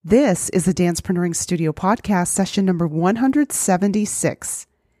This is the Dancepreneuring Studio podcast, session number 176.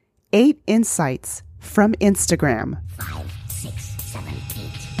 8 insights from Instagram. 5, 6, 7, 8.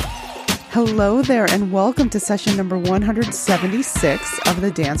 Hello there, and welcome to session number 176 of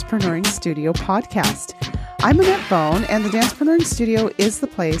the Dancepreneuring Studio podcast. I'm Annette Bone, and the Dancepreneuring Studio is the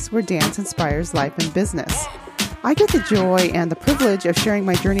place where dance inspires life and business. I get the joy and the privilege of sharing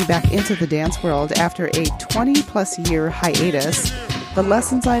my journey back into the dance world after a 20-plus year hiatus, the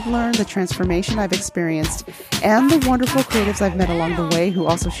lessons I've learned, the transformation I've experienced, and the wonderful creatives I've met along the way who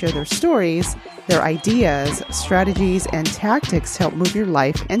also share their stories, their ideas, strategies, and tactics to help move your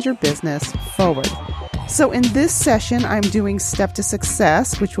life and your business forward. So in this session, I'm doing Step to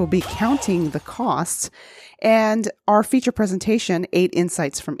Success, which will be counting the costs, and our feature presentation, 8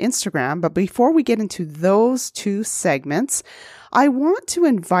 Insights from Instagram. But before we get into those two segments, I want to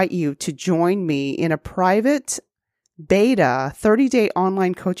invite you to join me in a private beta 30-day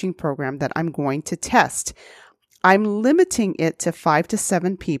online coaching program that I'm going to test. I'm limiting it to 5 to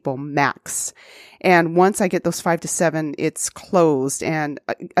 7 people max. And once I get those 5 to 7, it's closed. And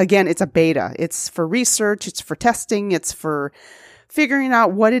again, it's a beta. It's for research. It's for testing. It's for figuring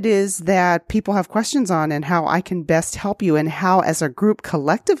out what it is that people have questions on and how I can best help you and how as a group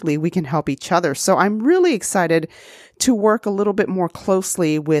collectively we can help each other. So I'm really excited to work a little bit more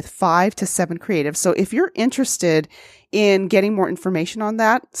closely with 5 to 7 creatives. So if you're interested in getting more information on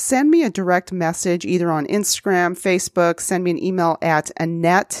that, send me a direct message either on Instagram, Facebook, send me an email at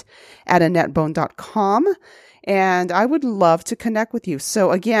annette@annettebone.com. And I would love to connect with you.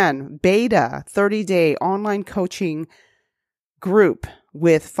 So again, beta 30-day online coaching group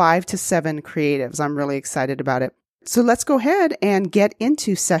with 5 to 7 creatives. I'm really excited about it. So let's go ahead and get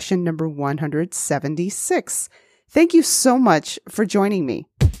into session number 176. Thank you so much for joining me.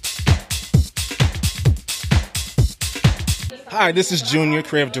 Hi, this is Junior,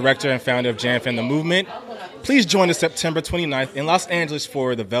 creative director and founder of JamFam The Movement. Please join us September 29th in Los Angeles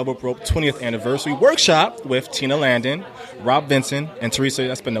for the Velvet Rope 20th Anniversary Workshop with Tina Landon, Rob Vinson, and Teresa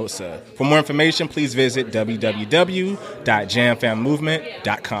Espinosa. For more information, please visit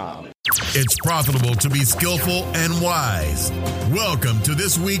www.jamfammovement.com. It's profitable to be skillful and wise. Welcome to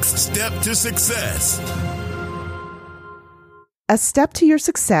this week's Step to Success. A step to your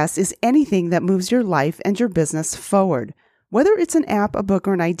success is anything that moves your life and your business forward. Whether it's an app, a book,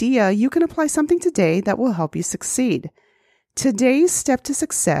 or an idea, you can apply something today that will help you succeed. Today's step to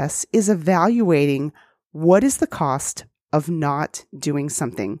success is evaluating what is the cost of not doing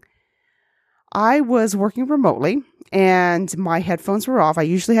something. I was working remotely and my headphones were off. I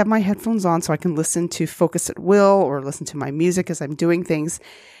usually have my headphones on so I can listen to Focus at Will or listen to my music as I'm doing things.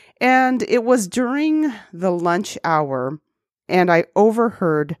 And it was during the lunch hour and I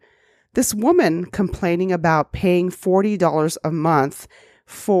overheard this woman complaining about paying $40 a month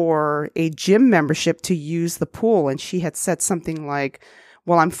for a gym membership to use the pool. And she had said something like,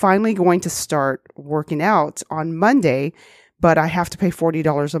 well, I'm finally going to start working out on Monday, but I have to pay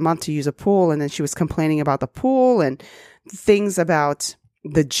 $40 a month to use a pool. And then she was complaining about the pool and things about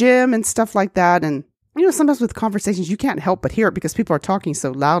the gym and stuff like that. And, you know, sometimes with conversations, you can't help but hear it because people are talking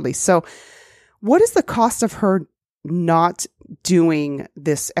so loudly. So what is the cost of her not doing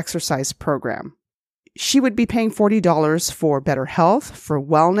this exercise program? She would be paying $40 for better health, for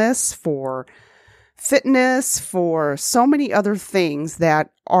wellness, for fitness, for so many other things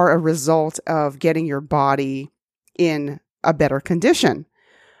that are a result of getting your body in a better condition.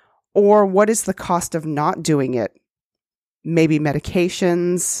 Or what is the cost of not doing it? Maybe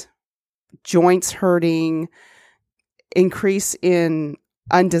medications, joints hurting, increase in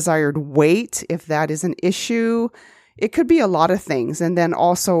undesired weight, if that is an issue. It could be a lot of things. And then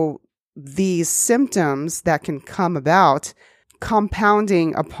also these symptoms that can come about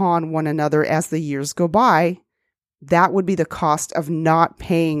compounding upon one another as the years go by. That would be the cost of not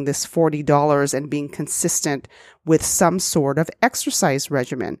paying this $40 and being consistent with some sort of exercise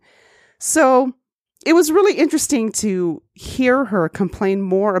regimen. So it was really interesting to hear her complain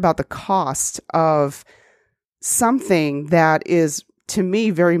more about the cost of something that is, to me,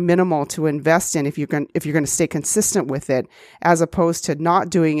 very minimal to invest in if you're going to stay consistent with it, as opposed to not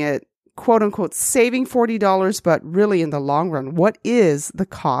doing it, quote unquote, saving $40, but really in the long run, what is the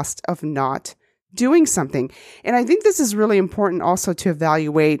cost of not doing something? And I think this is really important also to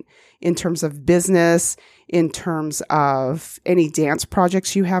evaluate in terms of business, in terms of any dance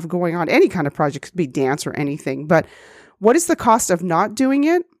projects you have going on. Any kind of project could be dance or anything, but what is the cost of not doing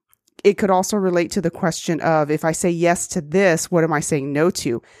it? It could also relate to the question of, if I say yes to this, what am I saying no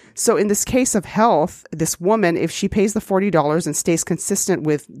to? So in this case of health, this woman, if she pays the $40 and stays consistent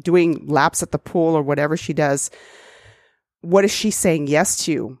with doing laps at the pool or whatever she does, What is she saying yes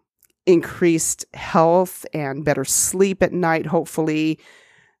to? Increased health and better sleep at night, hopefully.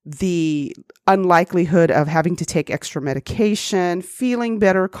 The unlikelihood of having to take extra medication, feeling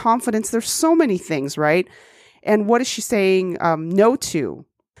better, confidence. There's so many things, right? And what is she saying no to?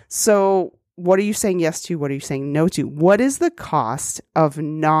 So what are you saying yes to? What are you saying no to? What is the cost of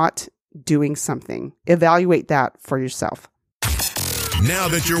not doing something? Evaluate that for yourself. Now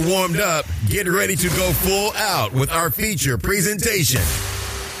that you're warmed up, get ready to go full out with our feature presentation.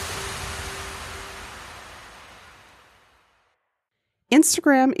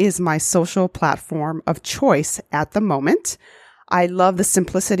 Instagram is my social platform of choice at the moment. I love the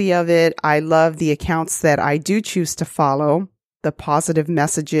simplicity of it. I love the accounts that I do choose to follow, the positive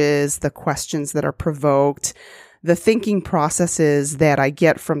messages, the questions that are provoked, the thinking processes that I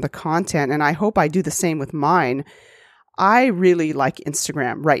get from the content. And I hope I do the same with mine. I really like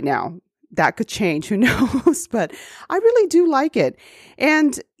Instagram right now. That could change, who knows, but I really do like it.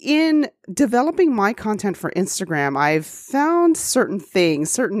 And in developing my content for Instagram, I've found certain things,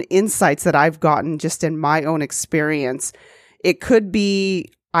 certain insights that I've gotten just in my own experience. It could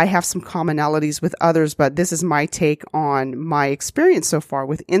be I have some commonalities with others, but this is my take on my experience so far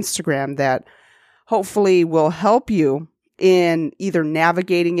with Instagram that hopefully will help you in either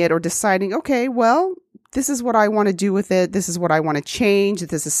navigating it or deciding, okay, well, this is what I want to do with it. This is what I want to change.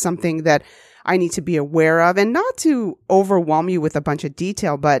 This is something that I need to be aware of, and not to overwhelm you with a bunch of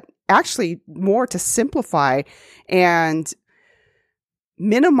detail, but actually more to simplify and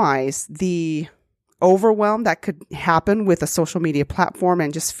minimize the overwhelm that could happen with a social media platform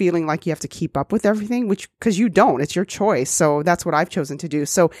and just feeling like you have to keep up with everything, because you don't. It's your choice. So that's what I've chosen to do.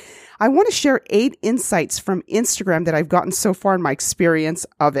 So I want to share 8 insights from Instagram that I've gotten so far in my experience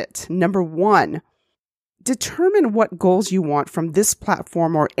of it. Number 1, determine what goals you want from this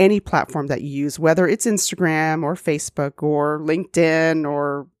platform or any platform that you use, whether it's Instagram or Facebook or LinkedIn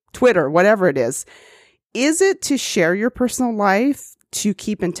or Twitter, whatever it is. Is it to share your personal life, to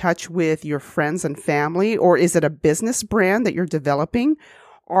keep in touch with your friends and family, or is it a business brand that you're developing?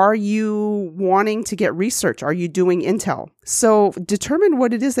 Are you wanting to get research? Are you doing intel? So determine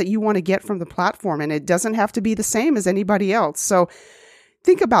what it is that you want to get from the platform, and it doesn't have to be the same as anybody else. So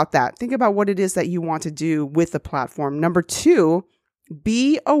think about that. Think about what it is that you want to do with the platform. Number 2,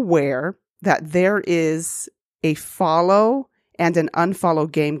 be aware that there is a follow and an unfollow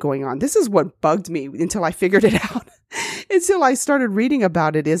game going on. This is what bugged me until I figured it out. Until I started reading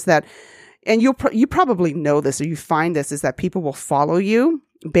about it, is that, and you probably know this or you find this, is that people will follow you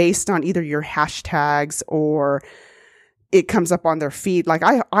based on either your hashtags or it comes up on their feed. Like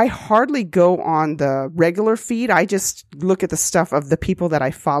I hardly go on the regular feed. I just look at the stuff of the people that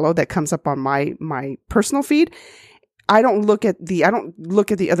I follow that comes up on my personal feed. I don't look at the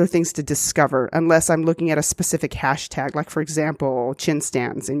other things to discover unless I'm looking at a specific hashtag, like for example, chin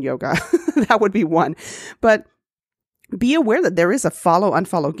stands in yoga. That would be one. But be aware that there is a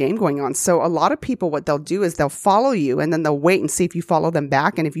follow-unfollow game going on. So a lot of people, what they'll do is they'll follow you and then they'll wait and see if you follow them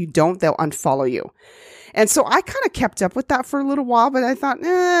back. And if you don't, they'll unfollow you. And so I kind of kept up with that for a little while, but I thought,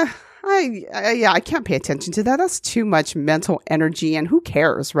 I can't pay attention to that. That's too much mental energy, and who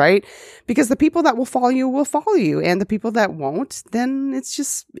cares, right? Because the people that will follow you, and the people that won't, then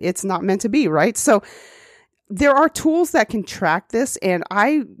it's not meant to be, right? So there are tools that can track this, and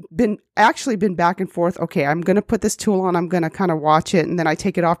I've been back and forth. Okay, I'm going to put this tool on. I'm going to kind of watch it, and then I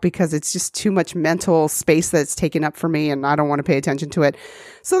take it off because it's just too much mental space that's taken up for me, and I don't want to pay attention to it.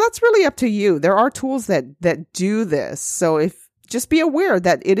 So that's really up to you. There are tools that do this. So just be aware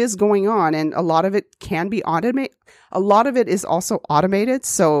that it is going on, and a lot of it can be automated. A lot of it is also automated.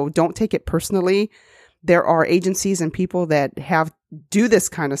 So don't take it personally. There are agencies and people that do this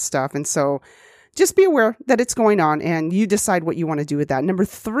kind of stuff, and so just be aware that it's going on and you decide what you want to do with that. Number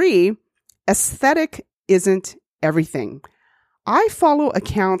 3, aesthetic isn't everything. I follow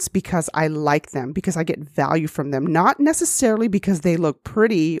accounts because I like them, because I get value from them, not necessarily because they look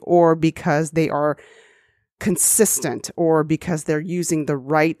pretty or because they are consistent or because they're using the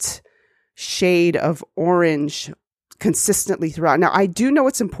right shade of orange consistently throughout. Now, I do know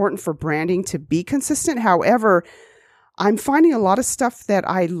it's important for branding to be consistent. However, I'm finding a lot of stuff that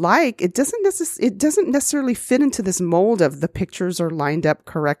I like. It doesn't necessarily fit into this mold of the pictures are lined up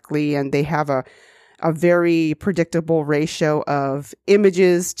correctly and they have a very predictable ratio of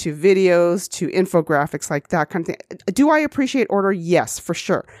images to videos to infographics, like that kind of thing. Do I appreciate order? Yes, for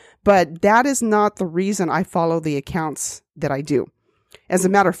sure. But that is not the reason I follow the accounts that I do. As a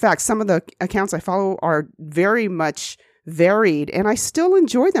matter of fact, some of the accounts I follow are very much varied and I still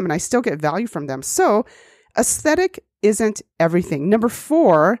enjoy them and I still get value from them. So aesthetic isn't everything. Number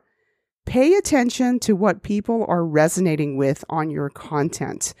 4, Pay attention to what people are resonating with on your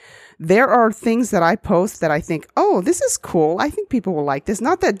content. There are things that I post that I think, oh, this is cool. I think people will like this.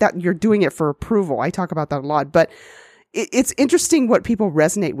 Not that you're doing it for approval. I talk about that a lot, but it's interesting what people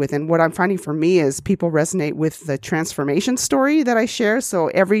resonate with. And what I'm finding for me is people resonate with the transformation story that I share. So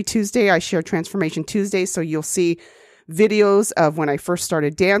every Tuesday I share Transformation Tuesday. So you'll see videos of when I first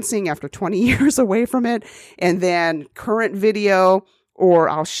started dancing after 20 years away from it, and then current video, or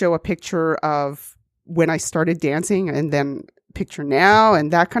I'll show a picture of when I started dancing and then picture now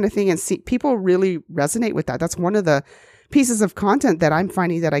and that kind of thing. And see, people really resonate with that. That's one of the pieces of content that I'm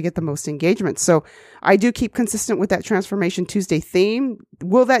finding that I get the most engagement. So I do keep consistent with that Transformation Tuesday theme.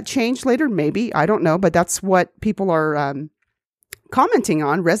 Will that change later? Maybe. I don't know, but that's what people are commenting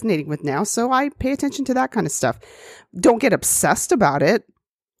on, resonating with now. So I pay attention to that kind of stuff. Don't get obsessed about it.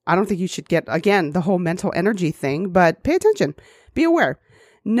 I don't think you should get, again, the whole mental energy thing, but pay attention. Be aware.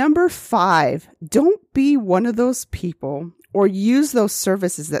 Number 5, don't be one of those people or use those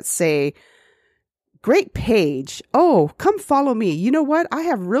services that say, great page. Oh, come follow me. You know what? I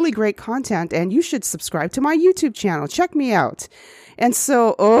have really great content and you should subscribe to my YouTube channel. Check me out. And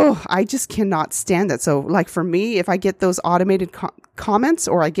so, I just cannot stand that. So like for me, if I get those automated comments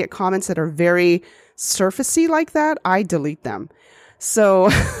or I get comments that are very surfacey like that, I delete them. So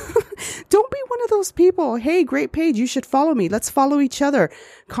don't be one of those people. Hey, great page. You should follow me. Let's follow each other.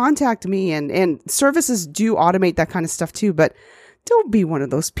 Contact me. And services do automate that kind of stuff too. But don't be one of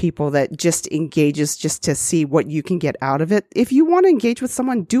those people that just engages just to see what you can get out of it. If you want to engage with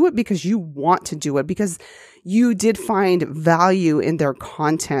someone, do it because you want to do it, because you did find value in their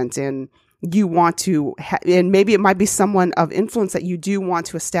content and you want to, and maybe it might be someone of influence that you do want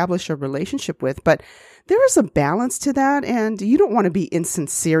to establish a relationship with, but there is a balance to that and you don't want to be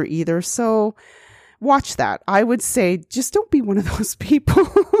insincere either. So watch that. I would say just don't be one of those people.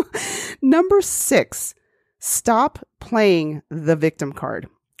 Number 6, stop playing the victim card.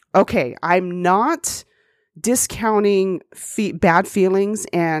 Okay, I'm not discounting bad feelings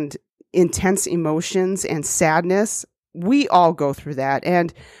and intense emotions and sadness. We all go through that.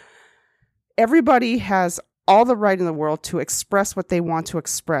 And everybody has all the right in the world to express what they want to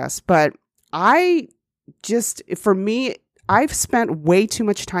express. But for me, I've spent way too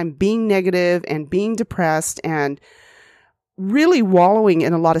much time being negative and being depressed and really wallowing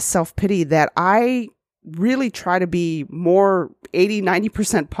in a lot of self-pity that I really try to be more 80,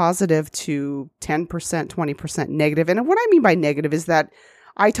 90% positive to 10%, 20% negative. And what I mean by negative is that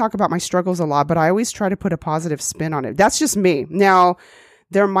I talk about my struggles a lot, but I always try to put a positive spin on it. That's just me. Now,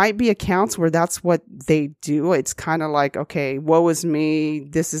 there might be accounts where that's what they do. It's kind of like, okay, woe is me.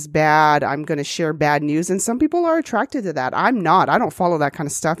 This is bad. I'm going to share bad news. And some people are attracted to that. I'm not. I don't follow that kind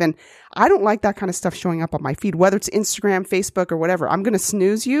of stuff. And I don't like that kind of stuff showing up on my feed, whether it's Instagram, Facebook, or whatever. I'm going to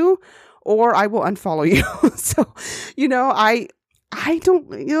snooze you or I will unfollow you. So, I don't,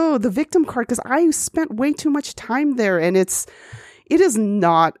 the victim card, because I spent way too much time there and it is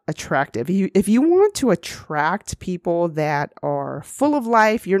not attractive. If you want to attract people that are full of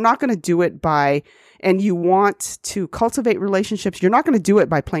life, you're not going to do it and you want to cultivate relationships, you're not going to do it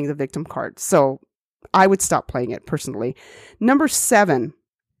by playing the victim card. So I would stop playing it personally. Number seven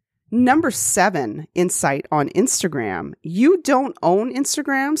insight on Instagram. You don't own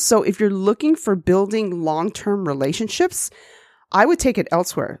Instagram. So if you're looking for building long-term relationships, I would take it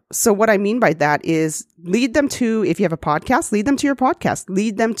elsewhere. So what I mean by that is lead them to, if you have a podcast, lead them to your podcast,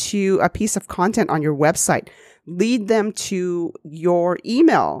 lead them to a piece of content on your website, lead them to your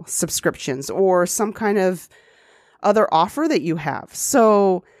email subscriptions or some kind of other offer that you have.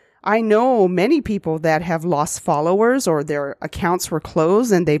 So I know many people that have lost followers or their accounts were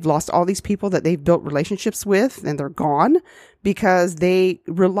closed and they've lost all these people that they've built relationships with and they're gone because they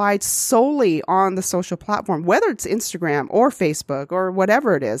relied solely on the social platform, whether it's Instagram or Facebook or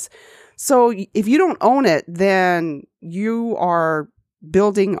whatever it is. So if you don't own it, then you are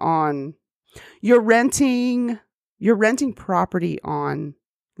building on, you're renting property on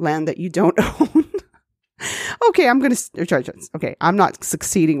land that you don't own. Okay, I'm not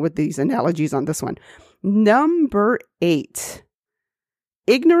succeeding with these analogies on this one. Number 8,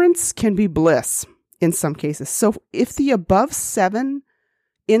 ignorance can be bliss in some cases. So if the above 7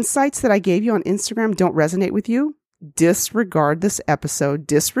 insights that I gave you on Instagram don't resonate with you, disregard this episode,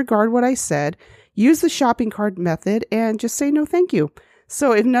 disregard what I said, use the shopping cart method and just say no thank you.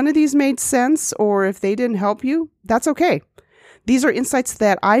 So if none of these made sense or if they didn't help you, that's okay. These are insights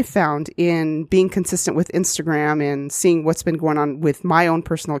that I found in being consistent with Instagram and seeing what's been going on with my own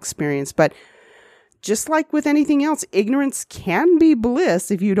personal experience. But just like with anything else, ignorance can be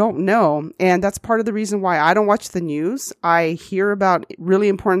bliss if you don't know. And that's part of the reason why I don't watch the news. I hear about really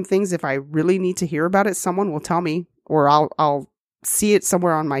important things. If I really need to hear about it, someone will tell me, or I'll see it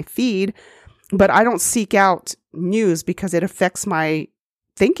somewhere on my feed. But I don't seek out news because it affects my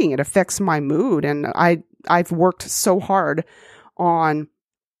thinking. It affects my mood. And I've worked so hard on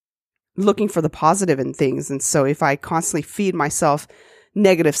looking for the positive in things. And so if I constantly feed myself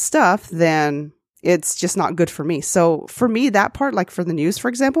negative stuff, then it's just not good for me. So for me, that part, like for the news, for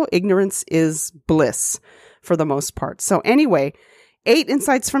example, ignorance is bliss for the most part. So anyway, 8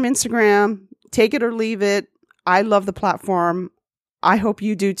 insights from Instagram. Take it or leave it. I love the platform. I hope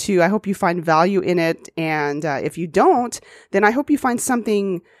you do too. I hope you find value in it. And if you don't, then I hope you find some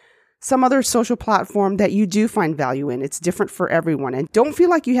other social platform that you do find value in. It's different for everyone. And don't feel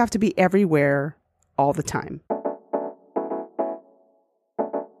like you have to be everywhere all the time.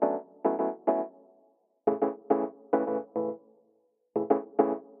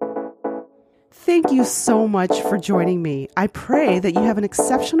 Thank you so much for joining me. I pray that you have an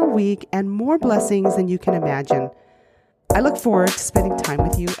exceptional week and more blessings than you can imagine. I look forward to spending time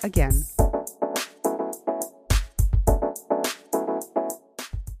with you again.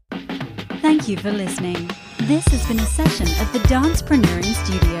 Thank you for listening. This has been a session of the Dancepreneuring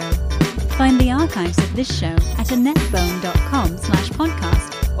Studio. Find the archives of this show at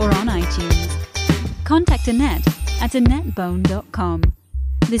AnnetteBone.com/podcast or on iTunes. Contact Annette at AnnetteBone.com.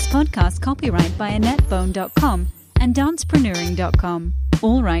 This podcast copyright by AnnetteBone.com and Dancepreneuring.com.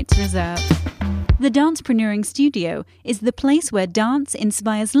 All rights reserved. The Dancepreneuring Studio is the place where dance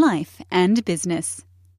inspires life and business.